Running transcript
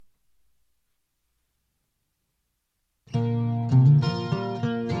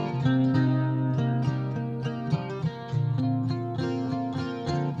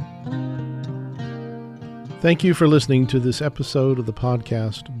Thank you for listening to this episode of the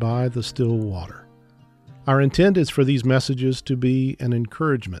podcast By the Still Water. Our intent is for these messages to be an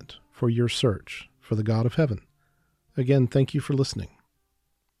encouragement for your search for the God of heaven. Again, thank you for listening.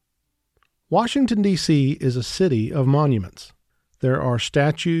 Washington, D.C. is a city of monuments. There are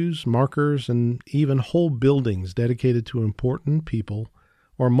statues, markers, and even whole buildings dedicated to important people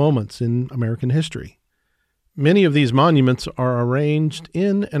or moments in American history. Many of these monuments are arranged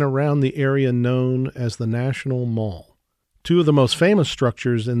in and around the area known as the National Mall. Two of the most famous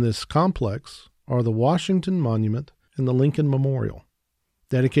structures in this complex are the Washington Monument and the Lincoln Memorial.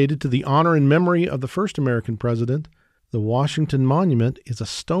 Dedicated to the honor and memory of the first American president, the Washington Monument is a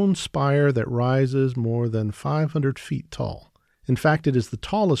stone spire that rises more than 500 feet tall. In fact, it is the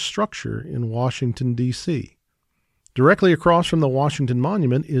tallest structure in Washington, D.C. Directly across from the Washington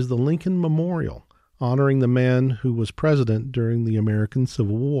Monument is the Lincoln Memorial, honoring the man who was president during the American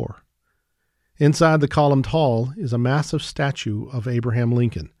Civil War. Inside the columned hall is a massive statue of Abraham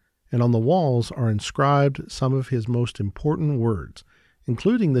Lincoln, and on the walls are inscribed some of his most important words,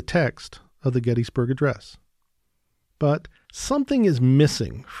 including the text of the Gettysburg Address. But something is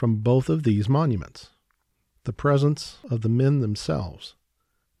missing from both of these monuments: the presence of the men themselves.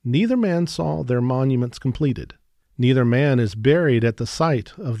 Neither man saw their monuments completed. Neither man is buried at the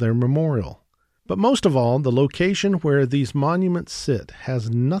site of their memorial. But most of all, the location where these monuments sit has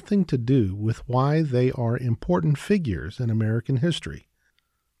nothing to do with why they are important figures in American history.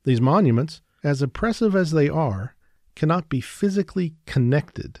 These monuments, as impressive as they are, cannot be physically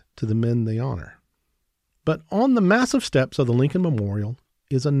connected to the men they honor. But on the massive steps of the Lincoln Memorial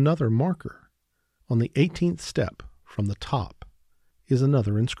is another marker. On the 18th step from the top is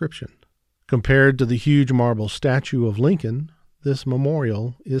another inscription. Compared to the huge marble statue of Lincoln, this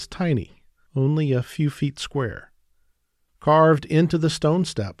memorial is tiny, only a few feet square. Carved into the stone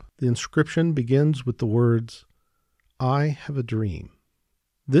step, the inscription begins with the words, "I have a dream."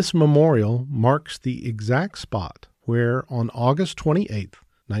 This memorial marks the exact spot where, on August 28,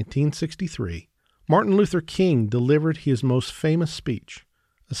 1963, Martin Luther King delivered his most famous speech,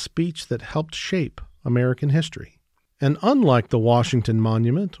 a speech that helped shape American history. And unlike the Washington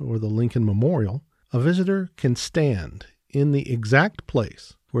Monument or the Lincoln Memorial, a visitor can stand in the exact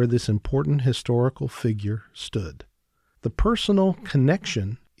place where this important historical figure stood. The personal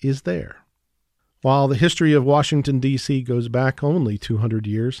connection is there. While the history of Washington, D.C. goes back only 200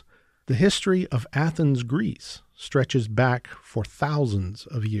 years, the history of Athens, Greece stretches back for thousands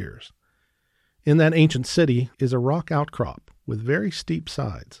of years. In that ancient city is a rock outcrop with very steep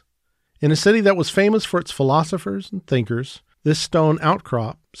sides. In a city that was famous for its philosophers and thinkers, this stone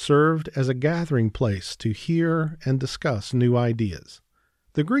outcrop served as a gathering place to hear and discuss new ideas.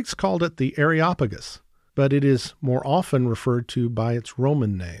 The Greeks called it the Areopagus, but it is more often referred to by its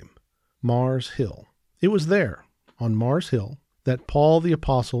Roman name, Mars Hill. It was there, on Mars Hill, that Paul the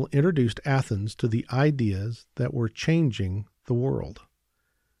Apostle introduced Athens to the ideas that were changing the world.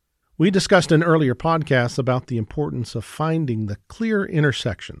 We discussed in earlier podcasts about the importance of finding the clear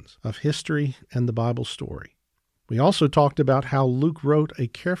intersections of history and the Bible story. We also talked about how Luke wrote a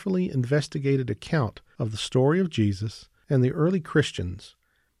carefully investigated account of the story of Jesus and the early Christians.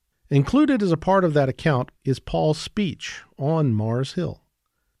 Included as a part of that account is Paul's speech on Mars Hill.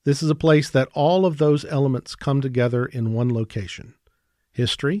 This is a place that all of those elements come together in one location: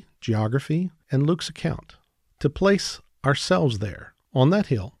 history, geography, and Luke's account. To place ourselves there, on that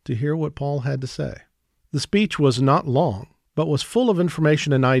hill, to hear what Paul had to say. The speech was not long, but was full of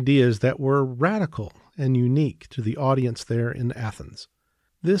information and ideas that were radical and unique to the audience there in Athens.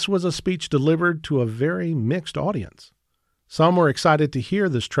 This was a speech delivered to a very mixed audience. Some were excited to hear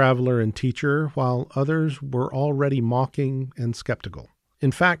this traveler and teacher, while others were already mocking and skeptical.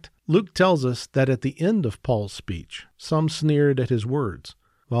 In fact, Luke tells us that at the end of Paul's speech, some sneered at his words,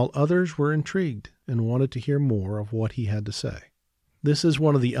 while others were intrigued and wanted to hear more of what he had to say. This is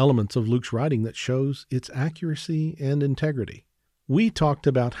one of the elements of Luke's writing that shows its accuracy and integrity. We talked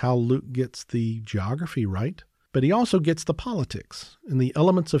about how Luke gets the geography right, but he also gets the politics and the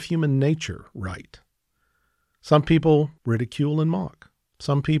elements of human nature right. Some people ridicule and mock.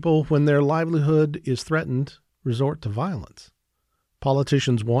 Some people, when their livelihood is threatened, resort to violence.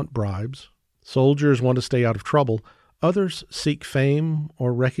 Politicians want bribes. Soldiers want to stay out of trouble. Others seek fame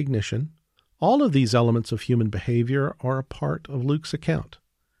or recognition. All of these elements of human behavior are a part of Luke's account.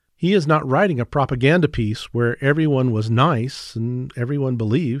 He is not writing a propaganda piece where everyone was nice and everyone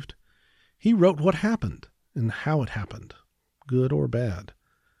believed. He wrote what happened and how it happened, good or bad.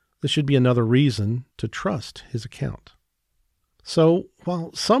 This should be another reason to trust his account. So,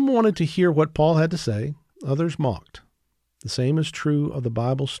 while some wanted to hear what Paul had to say, others mocked. The same is true of the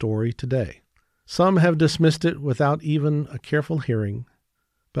Bible story today. Some have dismissed it without even a careful hearing,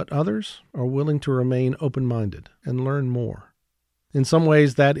 but others are willing to remain open-minded and learn more. In some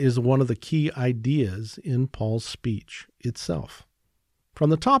ways, that is one of the key ideas in Paul's speech itself.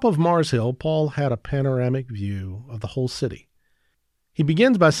 From the top of Mars Hill, Paul had a panoramic view of the whole city. He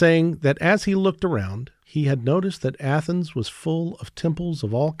begins by saying that as he looked around, he had noticed that Athens was full of temples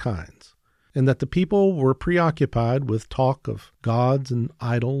of all kinds, and that the people were preoccupied with talk of gods and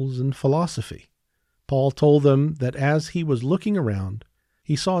idols and philosophy. Paul told them that as he was looking around,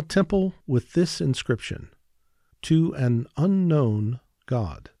 he saw a temple with this inscription, "To an unknown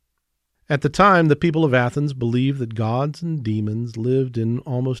God." At the time, the people of Athens believed that gods and demons lived in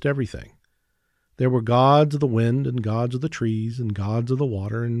almost everything. There were gods of the wind and gods of the trees and gods of the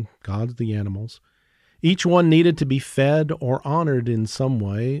water and gods of the animals. Each one needed to be fed or honored in some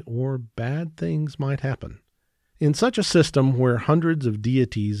way, or bad things might happen. In such a system where hundreds of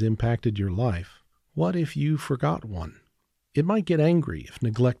deities impacted your life, what if you forgot one? It might get angry if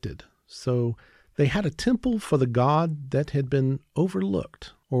neglected, so they had a temple for the god that had been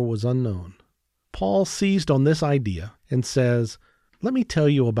overlooked or was unknown. Paul seized on this idea and says, "Let me tell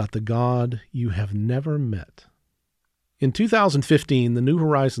you about the God you have never met." In 2015, the New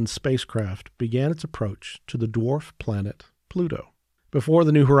Horizons spacecraft began its approach to the dwarf planet Pluto. Before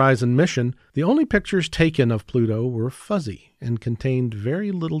the New Horizons mission, the only pictures taken of Pluto were fuzzy and contained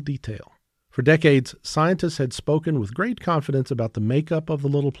very little detail. For decades, scientists had spoken with great confidence about the makeup of the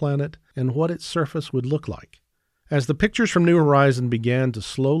little planet and what its surface would look like. As the pictures from New Horizons began to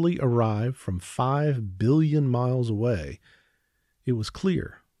slowly arrive from 5 billion miles away, it was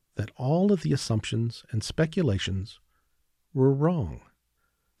clear that all of the assumptions and speculations were wrong.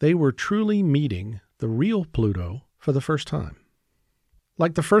 They were truly meeting the real Pluto for the first time.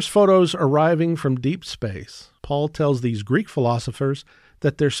 Like the first photos arriving from deep space, Paul tells these Greek philosophers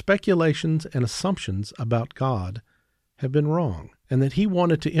that their speculations and assumptions about God have been wrong, and that he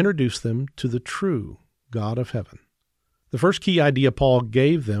wanted to introduce them to the true God of heaven. The first key idea Paul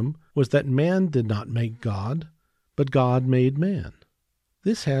gave them was that man did not make God, but God made man.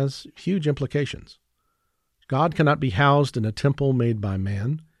 This has huge implications. God cannot be housed in a temple made by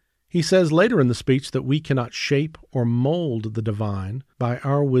man. He says later in the speech that we cannot shape or mold the divine by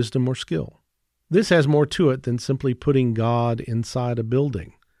our wisdom or skill. This has more to it than simply putting God inside a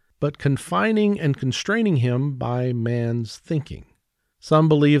building, but confining and constraining him by man's thinking. Some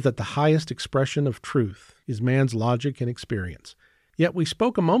believe that the highest expression of truth is man's logic and experience. Yet we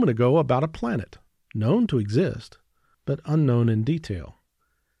spoke a moment ago about a planet, known to exist, but unknown in detail.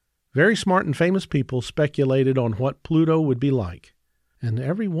 Very smart and famous people speculated on what Pluto would be like, and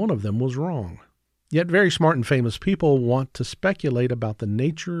every one of them was wrong. Yet very smart and famous people want to speculate about the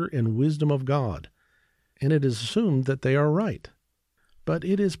nature and wisdom of God, and it is assumed that they are right. But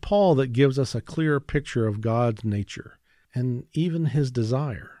it is Paul that gives us a clearer picture of God's nature, and even his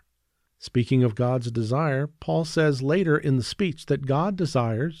desire. Speaking of God's desire, Paul says later in the speech that God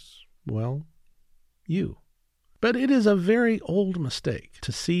desires, well, you. But it is a very old mistake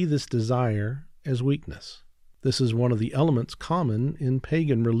to see this desire as weakness. This is one of the elements common in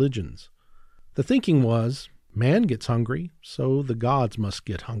pagan religions. The thinking was, man gets hungry, so the gods must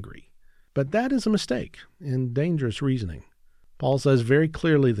get hungry. But that is a mistake and dangerous reasoning. Paul says very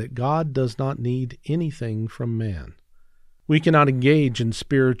clearly that God does not need anything from man. We cannot engage in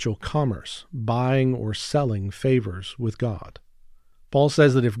spiritual commerce, buying or selling favors with God. Paul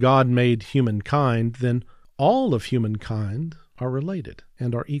says that if God made humankind, then all of humankind are related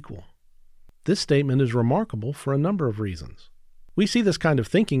and are equal. This statement is remarkable for a number of reasons. We see this kind of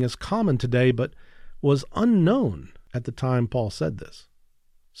thinking as common today, but was unknown at the time Paul said this.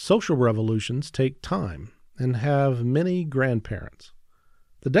 Social revolutions take time and have many grandparents.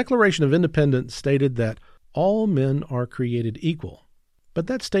 The Declaration of Independence stated that all men are created equal, but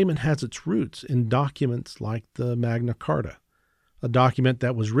that statement has its roots in documents like the Magna Carta, a document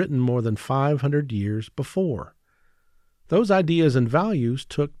that was written more than 500 years before. Those ideas and values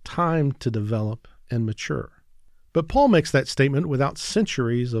took time to develop and mature. But Paul makes that statement without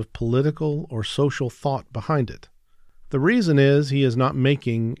centuries of political or social thought behind it. The reason is he is not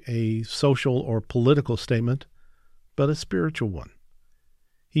making a social or political statement, but a spiritual one.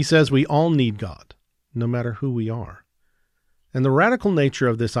 He says we all need God, no matter who we are. And the radical nature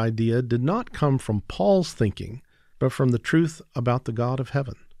of this idea did not come from Paul's thinking, but from the truth about the God of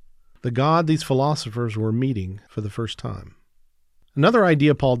heaven, the God these philosophers were meeting for the first time. Another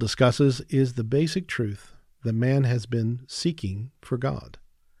idea Paul discusses is the basic truth that man has been seeking for God.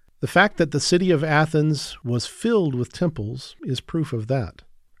 The fact that the city of Athens was filled with temples is proof of that.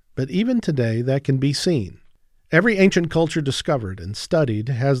 But even today that can be seen, Every ancient culture discovered and studied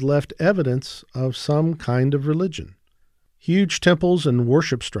has left evidence of some kind of religion. Huge temples and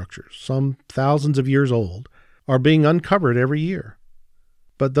worship structures, some thousands of years old, are being uncovered every year.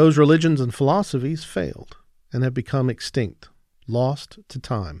 But those religions and philosophies failed and have become extinct, lost to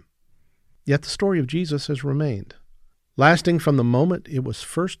time. Yet the story of Jesus has remained, lasting from the moment it was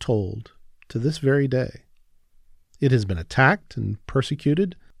first told to this very day. It has been attacked and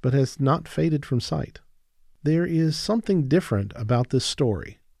persecuted, but has not faded from sight. There is something different about this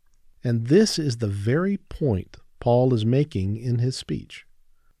story, and this is the very point Paul is making in his speech.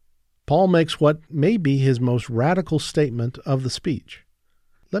 Paul makes what may be his most radical statement of the speech.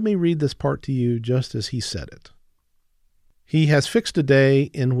 Let me read this part to you just as he said it. He has fixed a day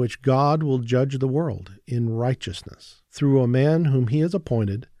in which God will judge the world in righteousness through a man whom he has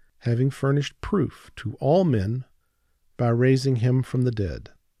appointed, having furnished proof to all men by raising him from the dead.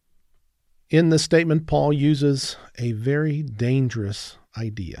 In this statement, Paul uses a very dangerous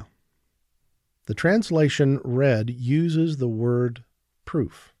idea. The translation read uses the word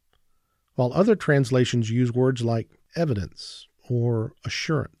proof, while other translations use words like evidence or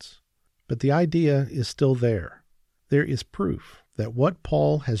assurance. But the idea is still there. There is proof that what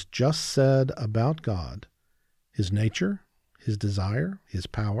Paul has just said about God, his nature, his desire, his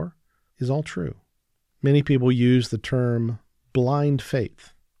power, is all true. Many people use the term blind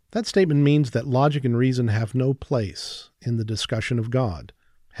faith. That statement means that logic and reason have no place in the discussion of God,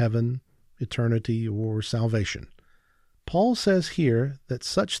 heaven, eternity, or salvation. Paul says here that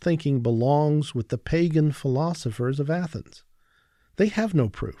such thinking belongs with the pagan philosophers of Athens. They have no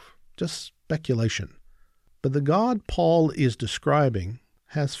proof, just speculation. But the God Paul is describing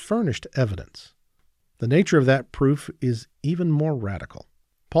has furnished evidence. The nature of that proof is even more radical.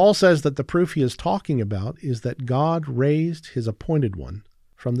 Paul says that the proof he is talking about is that God raised his appointed one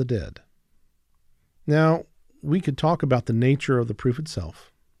from the dead. Now, we could talk about the nature of the proof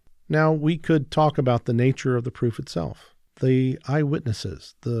itself. The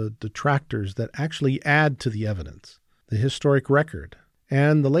eyewitnesses, the detractors that actually add to the evidence, the historic record,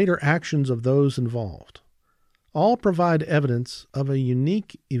 and the later actions of those involved. All provide evidence of a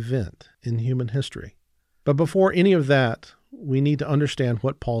unique event in human history. But before any of that, we need to understand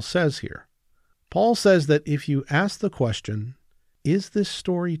what Paul says here. Paul says that if you ask the question, is this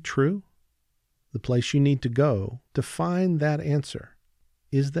story true? The place you need to go to find that answer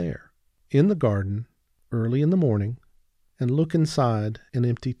is there, in the garden, early in the morning, and look inside an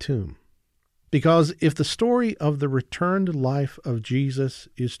empty tomb. Because if the story of the returned life of Jesus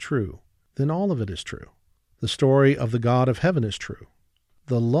is true, then all of it is true. The story of the God of heaven is true.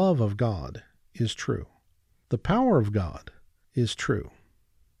 The love of God is true. The power of God is true.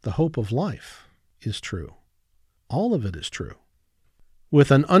 The hope of life is true. All of it is true. With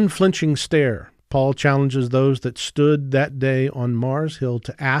an unflinching stare, Paul challenges those that stood that day on Mars Hill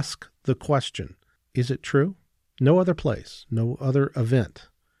to ask the question, is it true? No other place, no other event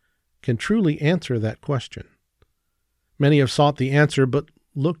can truly answer that question. Many have sought the answer but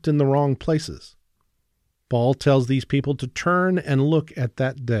looked in the wrong places. Paul tells these people to turn and look at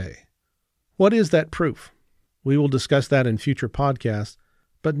that day. What is that proof? We will discuss that in future podcasts,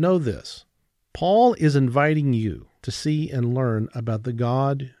 but know this. Paul is inviting you to see and learn about the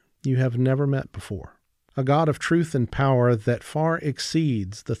God you have never met before, a God of truth and power that far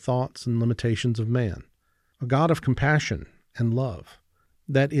exceeds the thoughts and limitations of man, a God of compassion and love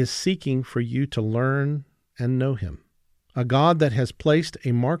that is seeking for you to learn and know him, a God that has placed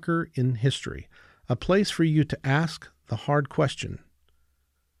a marker in history, a place for you to ask the hard question.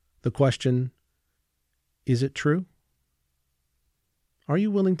 The question, is it true? Are you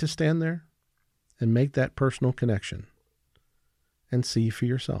willing to stand there and make that personal connection and see for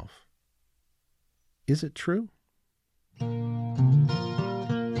yourself? Is it true?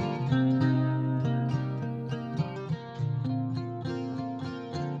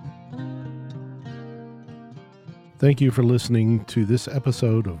 Thank you for listening to this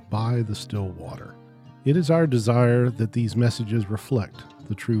episode of By the Still Water. It is our desire that these messages reflect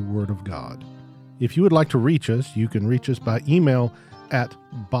the true Word of God. If you would like to reach us, you can reach us by email at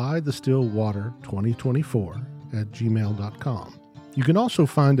bythestillwater2024@gmail.com. You can also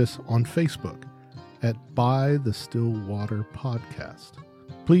find us on Facebook at By the Still Water Podcast.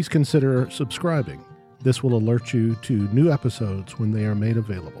 Please consider subscribing. This will alert you to new episodes when they are made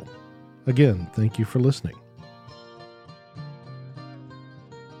available. Again, thank you for listening.